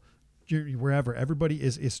 Brazil, wherever. Everybody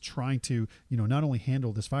is trying to, not only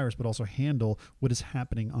handle this virus, but also handle what is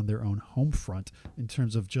happening on their own home front in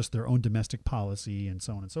terms of just their own domestic policy and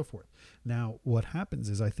so on and so forth. Now, what happens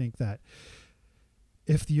is I think that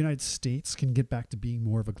if the United States can get back to being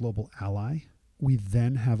more of a global ally, we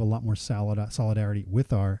then have a lot more solidarity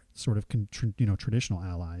with our sort of traditional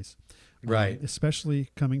allies. Right. Especially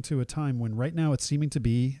coming to a time when right now it's seeming to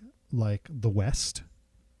be like the West,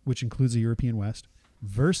 which includes the European West,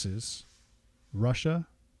 versus Russia,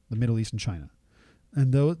 the Middle East, and China.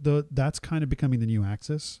 And that's kind of becoming the new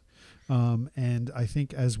axis. And I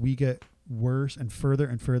think as we get worse and further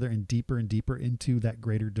and deeper into that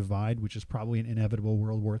greater divide, which is probably an inevitable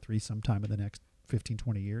World War III sometime in the next 15,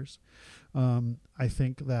 20 years, I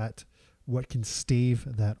think that what can stave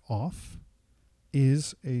that off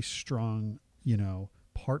is a strong,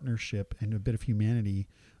 partnership and a bit of humanity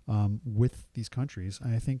with these countries.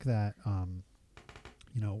 And I think that,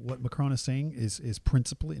 what Macron is saying is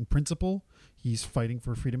principle, he's fighting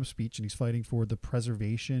for freedom of speech and he's fighting for the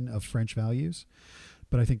preservation of French values.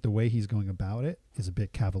 But I think the way he's going about it is a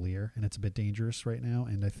bit cavalier and it's a bit dangerous right now.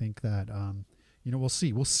 And I think that, we'll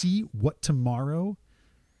see. We'll see what tomorrow,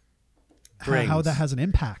 how that has an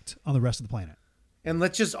impact on the rest of the planet. And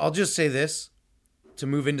I'll just say this to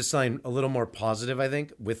move into something a little more positive, I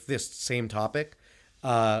think, with this same topic.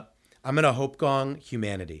 I'm going to hope gong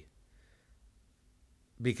humanity,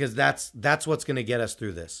 because that's what's going to get us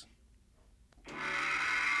through this.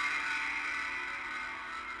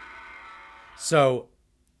 So,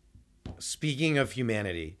 speaking of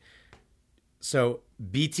humanity, so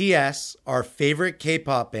BTS, our favorite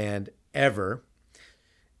K-pop band ever,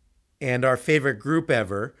 and our favorite group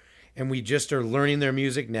ever, and we just are learning their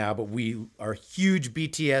music now, but we are huge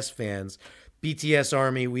BTS fans. BTS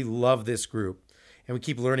Army, we love this group, and we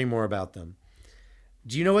keep learning more about them.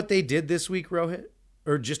 Do you know what they did this week, Rohit?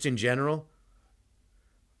 Or just in general?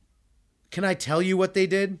 Can I tell you what they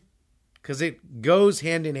did? Because it goes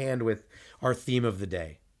hand in hand with our theme of the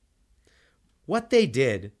day. What they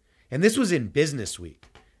did, and this was in Business Week.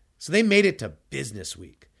 So they made it to Business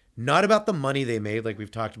Week. Not about the money they made, like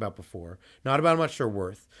we've talked about before. Not about how much they're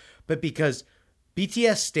worth. But because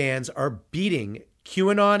BTS stans are beating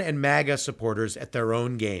QAnon and MAGA supporters at their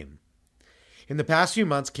own game. In the past few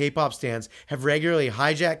months, K-pop stans have regularly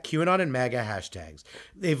hijacked QAnon and MAGA hashtags.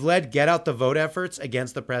 They've led get out the vote efforts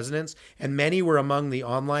against the presidents, and many were among the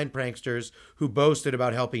online pranksters who boasted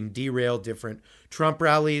about helping derail different Trump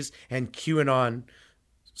rallies and QAnon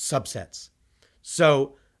subsets.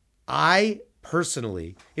 So I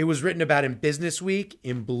personally, it was written about in Business Week,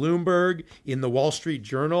 in Bloomberg, in the Wall Street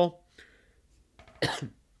Journal.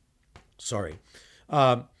 Sorry.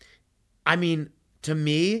 I mean, to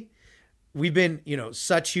me, we've been,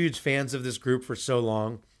 such huge fans of this group for so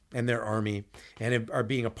long and their army and are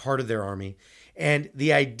being a part of their army. And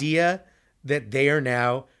the idea that they are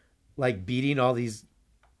now like beating all these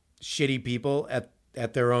shitty people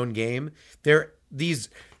at their own game. They're these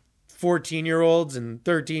 14-year-olds and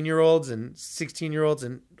 13-year-olds and 16-year-olds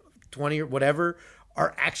and 20 or whatever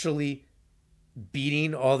are actually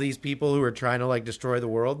beating all these people who are trying to like destroy the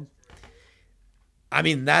world. I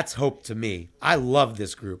mean, that's hope to me. I love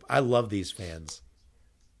this group. I love these fans.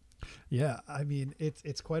 Yeah, I mean,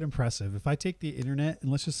 it's quite impressive. If I take the internet and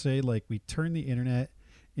let's just say like we turn the internet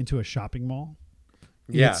into a shopping mall,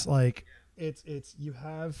 it's like it's you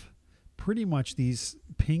have pretty much these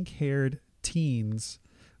pink-haired teens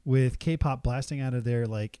with K-pop blasting out of their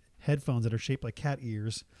like headphones that are shaped like cat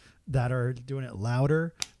ears that are doing it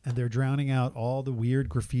louder, and they're drowning out all the weird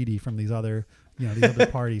graffiti from these other these other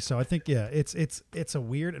parties. So I think it's a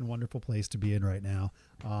weird and wonderful place to be in right now.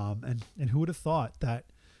 And who would have thought that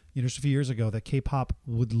just a few years ago that K-pop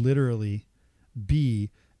would literally be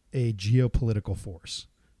a geopolitical force.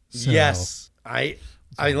 So, yes, I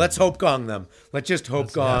mean, let's hope gong them. Let's just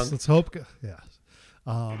hope gong. Yes, let's hope. Yes.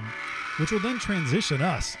 Which will then transition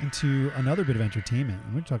us into another bit of entertainment.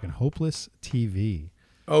 And we're talking Hopeless TV.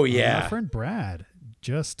 Oh yeah, my friend Brad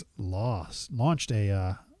just launched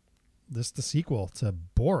the sequel to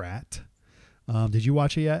Borat. Did you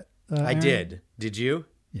watch it yet? I Aaron? did. Did you?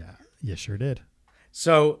 Yeah, you sure did.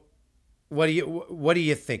 So, what do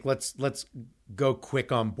you think? Let's go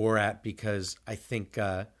quick on Borat, because I think he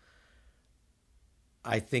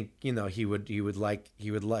would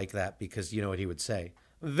like that, because you know what he would say.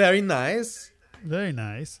 Very nice. Very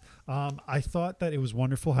nice. I thought that it was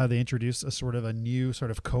wonderful how they introduced a sort of a new sort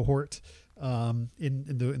of cohort in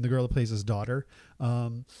the girl that plays his daughter.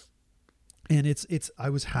 And I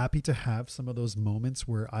was happy to have some of those moments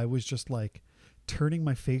where I was just like turning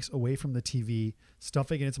my face away from the TV,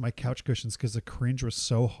 stuffing it into my couch cushions because the cringe was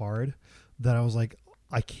so hard that I was like,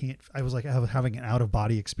 I was having an out of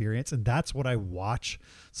body experience. And that's what I watch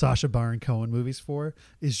Sacha Baron Cohen movies for,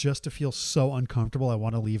 is just to feel so uncomfortable. I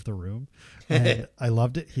want to leave the room. And I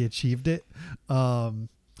loved it. He achieved it. And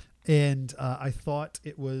I thought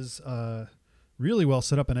it was really well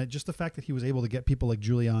set up. And just the fact that he was able to get people like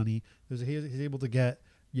Giuliani, he's able to get,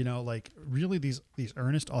 like really these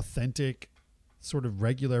earnest, authentic, sort of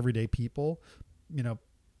regular everyday people,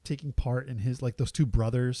 taking part in his, like those two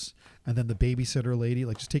brothers and then the babysitter lady,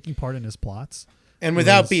 like just taking part in his plots. And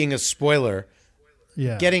without being a spoiler,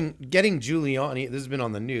 yeah, getting Giuliani, this has been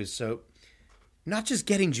on the news. So not just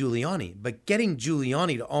getting Giuliani, but getting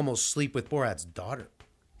Giuliani to almost sleep with Borat's daughter.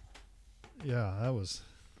 Yeah, that was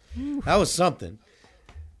something.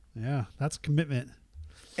 Yeah, that's commitment.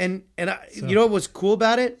 You know what was cool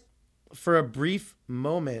about it? For a brief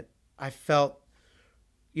moment, I felt,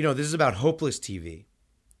 this is about hopeless TV,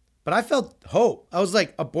 but I felt hope. I was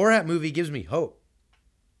like, a Borat movie gives me hope.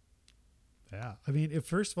 Yeah. I mean,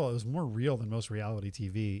 first of all, it was more real than most reality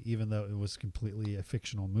TV, even though it was completely a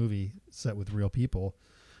fictional movie set with real people.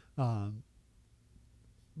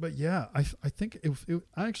 But yeah, I think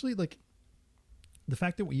I actually like the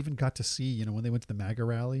fact that we even got to see, when they went to the MAGA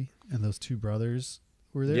rally and those two brothers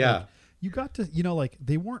were there. Yeah. Like, you got to, like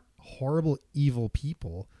they weren't horrible, evil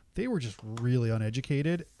people. They were just really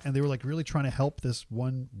uneducated, and they were like really trying to help this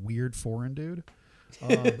one weird foreign dude.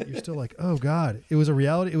 But you're still like, oh God, it was a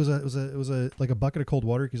reality. It was a like a bucket of cold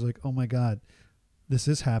water. Cause like, oh my God, this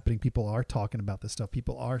is happening. People are talking about this stuff.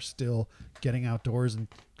 People are still getting outdoors and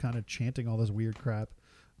kind of chanting all this weird crap.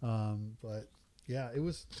 But yeah,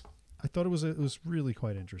 I thought it was really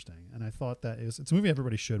quite interesting. And I thought that it's a movie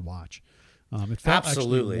everybody should watch. It felt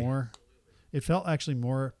Absolutely. It felt actually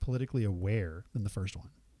more politically aware than the first one.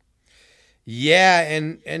 Yeah,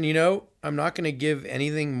 and I'm not going to give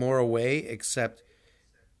anything more away except,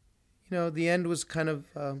 the end was kind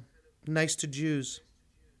of nice to Jews.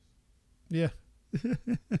 Yeah.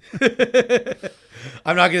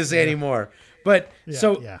 I'm not going to say any more. But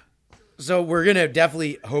so we're going to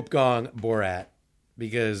definitely Hope Gong Borat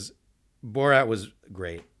because Borat was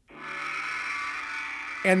great.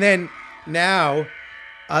 And then now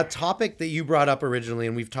a topic that you brought up originally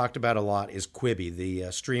and we've talked about a lot is Quibi,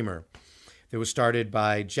 the streamer that was started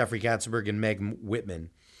by Jeffrey Katzenberg and Meg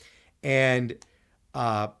Whitman. And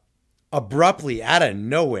abruptly, out of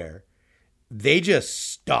nowhere, they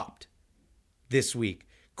just stopped this week.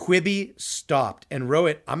 Quibi stopped. And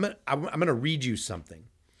Rohit, I'm gonna read you something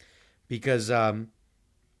because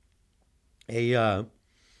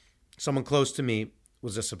someone close to me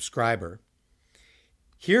was a subscriber.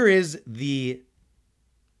 Here is the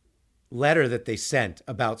letter that they sent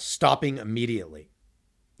about stopping immediately.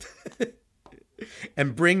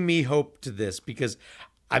 And bring me hope to this because,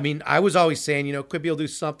 I was always saying, Quibi will do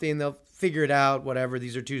something. They'll figure it out, whatever.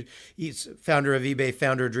 These are two, he's founder of eBay,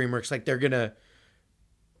 founder of DreamWorks. Like they're going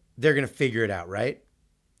to figure it out, right?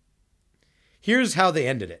 Here's how they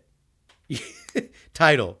ended it.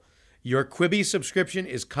 Title, your Quibi subscription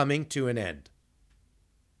is coming to an end.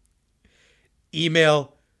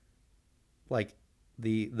 Email, like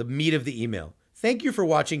the meat of the email. Thank you for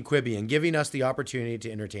watching Quibi and giving us the opportunity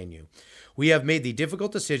to entertain you. We have made the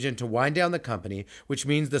difficult decision to wind down the company, which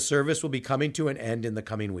means the service will be coming to an end in the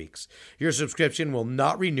coming weeks. Your subscription will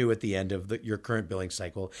not renew at the end of your current billing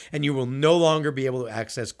cycle, and you will no longer be able to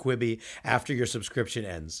access Quibi after your subscription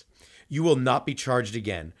ends. You will not be charged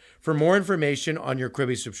again. For more information on your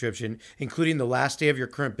Quibi subscription, including the last day of your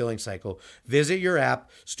current billing cycle, visit your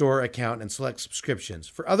app store account and select subscriptions.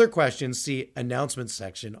 For other questions, see announcements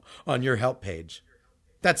section on your help page.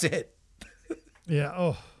 That's it. Yeah.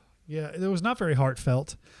 Oh, yeah. It was not very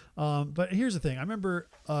heartfelt. But here's the thing. I remember,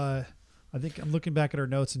 I think I'm looking back at our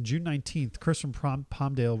notes and June 19th, Chris from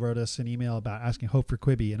Palmdale wrote us an email about asking hope for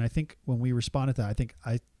Quibi. And I think when we responded to that, I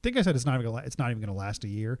think I said it's not even going to last a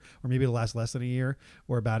year, or maybe it'll last less than a year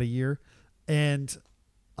or about a year. And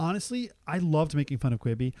honestly, I loved making fun of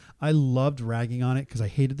Quibi. I loved ragging on it because I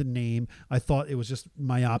hated the name. I thought it was just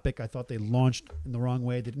myopic. I thought they launched in the wrong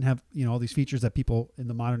way. They didn't have, all these features that people in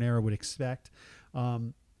the modern era would expect.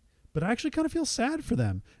 But I actually kind of feel sad for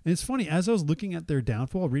them. And it's funny, as I was looking at their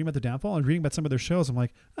downfall, reading about their downfall and reading about some of their shows, I'm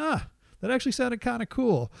like, that actually sounded kind of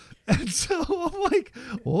cool. And so I'm like,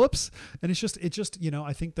 whoops. And it just,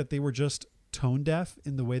 I think that they were just tone deaf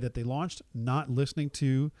in the way that they launched, not listening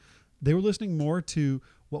to, they were listening more to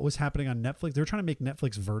what was happening on Netflix. They were trying to make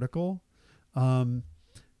Netflix vertical. And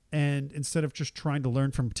instead of just trying to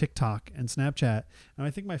learn from TikTok and Snapchat. And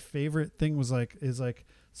I think my favorite thing was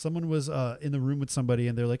someone was in the room with somebody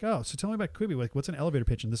and they're like, oh, so tell me about Quibi. Like, what's an elevator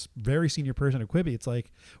pitch? And this very senior person at Quibi, it's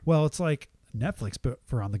like, well, it's like Netflix, but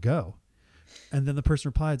for on the go. And then the person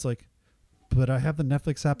replied, it's like, but I have the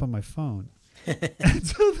Netflix app on my phone. And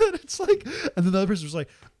so then it's like, and then the other person was like,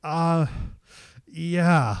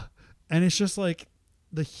 yeah. And it's just like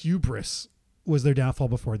the hubris was their downfall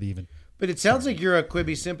before they even. But it sounds like you're a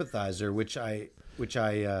Quibi sympathizer, which I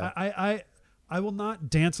will not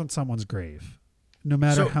dance on someone's grave. No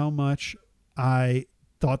matter how much I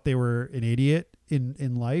thought they were an idiot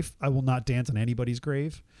in life, I will not dance on anybody's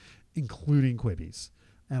grave, including Quibi's.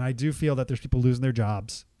 And I do feel that there's people losing their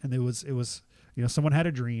jobs. And it was someone had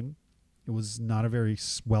a dream. It was not a very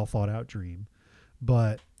well thought out dream.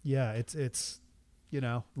 But yeah, it's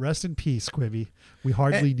rest in peace, Quibi. We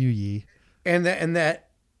hardly knew ye.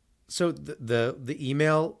 So the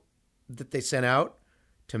email that they sent out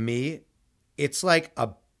to me, it's like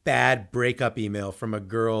bad breakup email from a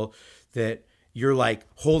girl that you're like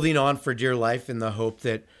holding on for dear life in the hope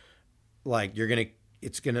that like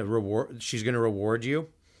she's going to reward you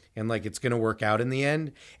and like it's going to work out in the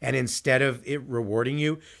end. And instead of it rewarding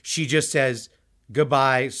you, she just says,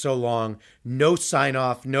 goodbye, so long, no sign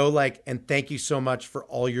off, no like, and thank you so much for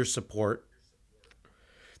all your support.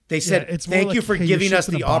 They said, thank you for giving us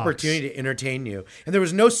the opportunity to entertain you. And there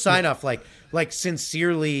was no sign off like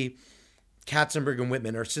sincerely Katzenberg and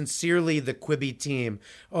Whitman or sincerely the Quibi team.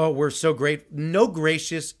 Oh, we're so great. No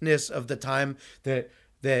graciousness of the time that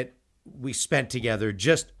we spent together.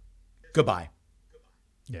 Just goodbye.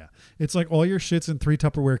 Yeah. It's like all your shit's in 3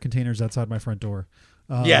 Tupperware containers outside my front door.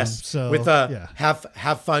 Yes. So with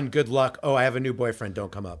have fun. Good luck. Oh, I have a new boyfriend.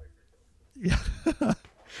 Don't come up. Yeah.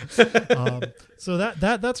 So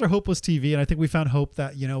that's our hopeless TV. And I think we found hope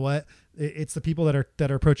that, you know what, it's the people that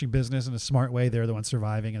are approaching business in a smart way. They're the ones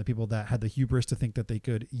surviving, and the people that had the hubris to think that they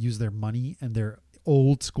could use their money and their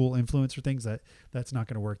old school influence or things that's not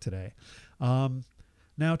going to work today.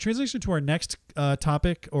 Now transition to our next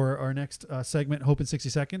topic or our next segment, Hope in 60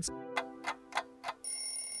 Seconds.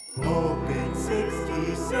 Hope in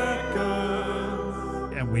 60 seconds.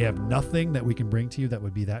 And we have nothing that we can bring to you that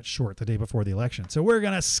would be that short the day before the election. So we're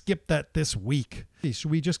going to skip that this week.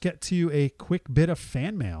 Should we just get to a quick bit of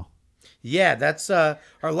fan mail? Yeah, that's our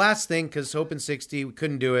last thing because Hope in 60, we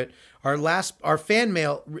couldn't do it. Our fan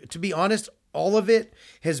mail, to be honest, all of it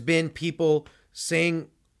has been people saying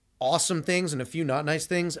awesome things and a few not nice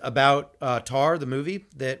things about Tar, the movie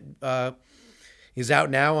that is out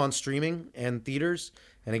now on streaming and theaters.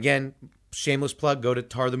 And again, shameless plug, go to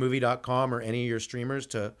tarthemovie.com or any of your streamers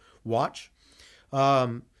to watch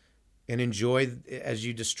and enjoy as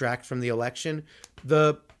you distract from the election.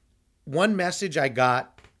 The one message I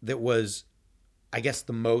got that was, I guess,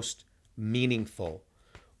 the most meaningful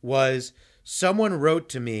was someone wrote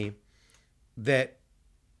to me that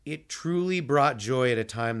it truly brought joy at a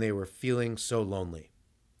time they were feeling so lonely.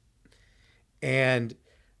 And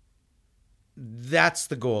that's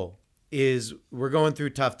the goal. Is we're going through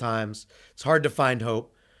tough times. It's hard to find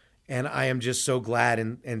hope. And I am just so glad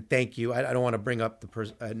and thank you. I don't want to bring up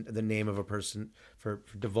the name of a person for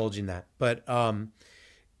divulging that. But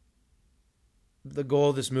the goal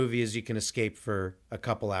of this movie is you can escape for a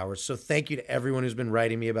couple hours. So thank you to everyone who's been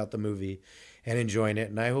writing me about the movie and enjoying it.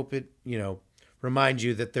 And I hope it, reminds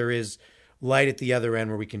you that there is light at the other end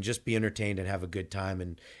where we can just be entertained and have a good time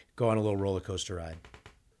and go on a little roller coaster ride.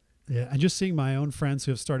 Yeah, and just seeing my own friends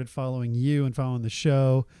who have started following you and following the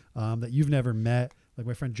show that you've never met. Like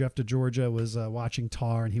my friend Jeff DeGeorgia was watching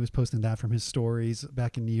Tar, and he was posting that from his stories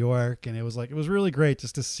back in New York. And it was really great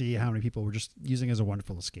just to see how many people were just using it as a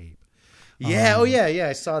wonderful escape. Yeah.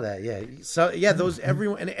 I saw that. Yeah. So yeah,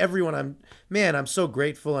 everyone. I'm so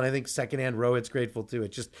grateful. And I think Secondhand Rohit's grateful too.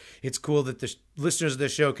 It's cool that the listeners of the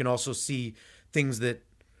show can also see things that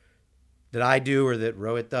I do or that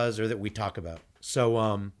Rohit does or that we talk about.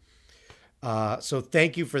 So, so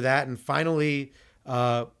thank you for that. And finally,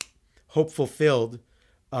 hope fulfilled.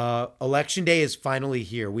 Election day is finally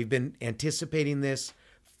here. We've been anticipating this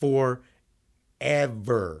forever.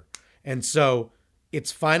 And so it's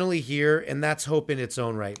finally here, and that's hope in its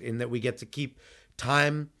own right, in that we get to keep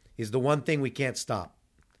time is the one thing we can't stop.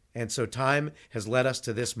 And so time has led us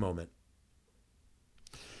to this moment.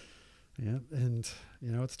 Yeah. And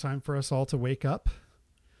it's time for us all to wake up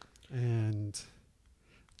and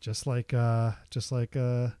just like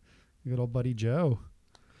good old buddy Joe.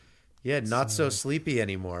 Yeah, not so sleepy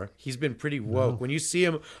anymore. He's been pretty woke. No. When you see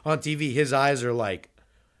him on TV, his eyes are like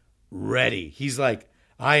ready. He's like,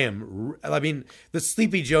 the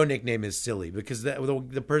Sleepy Joe nickname is silly because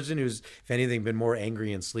the person who's, if anything, been more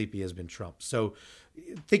angry and sleepy has been Trump. So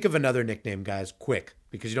think of another nickname, guys, quick,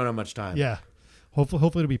 because you don't have much time. Yeah. Hopefully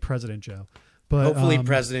it'll be President Joe. But hopefully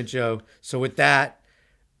President Joe. So with that,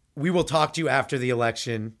 we will talk to you after the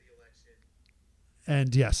election.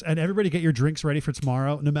 And yes, and everybody get your drinks ready for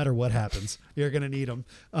tomorrow. No matter what happens, you're going to need them.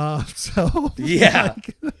 Yeah.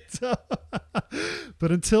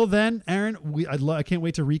 But until then, Aaron, I can't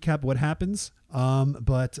wait to recap what happens.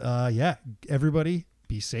 Everybody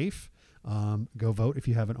be safe. Go vote if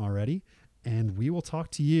you haven't already. And we will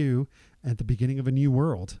talk to you at the beginning of a new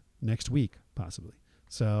world next week, possibly.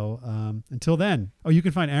 So until then, you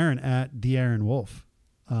can find Aaron at the Aaron Wolf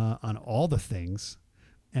on all the things.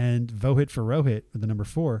 And Vohit for Rohit, with the number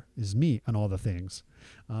 4, is me on all the things.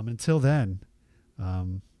 Until then,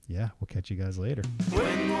 we'll catch you guys later.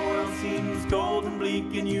 When the world seems cold and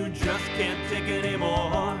bleak and you just can't take it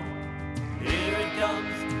anymore, here it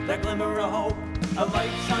comes, that glimmer of hope, a light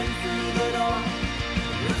shines through the door.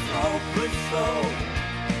 It's hopeless, so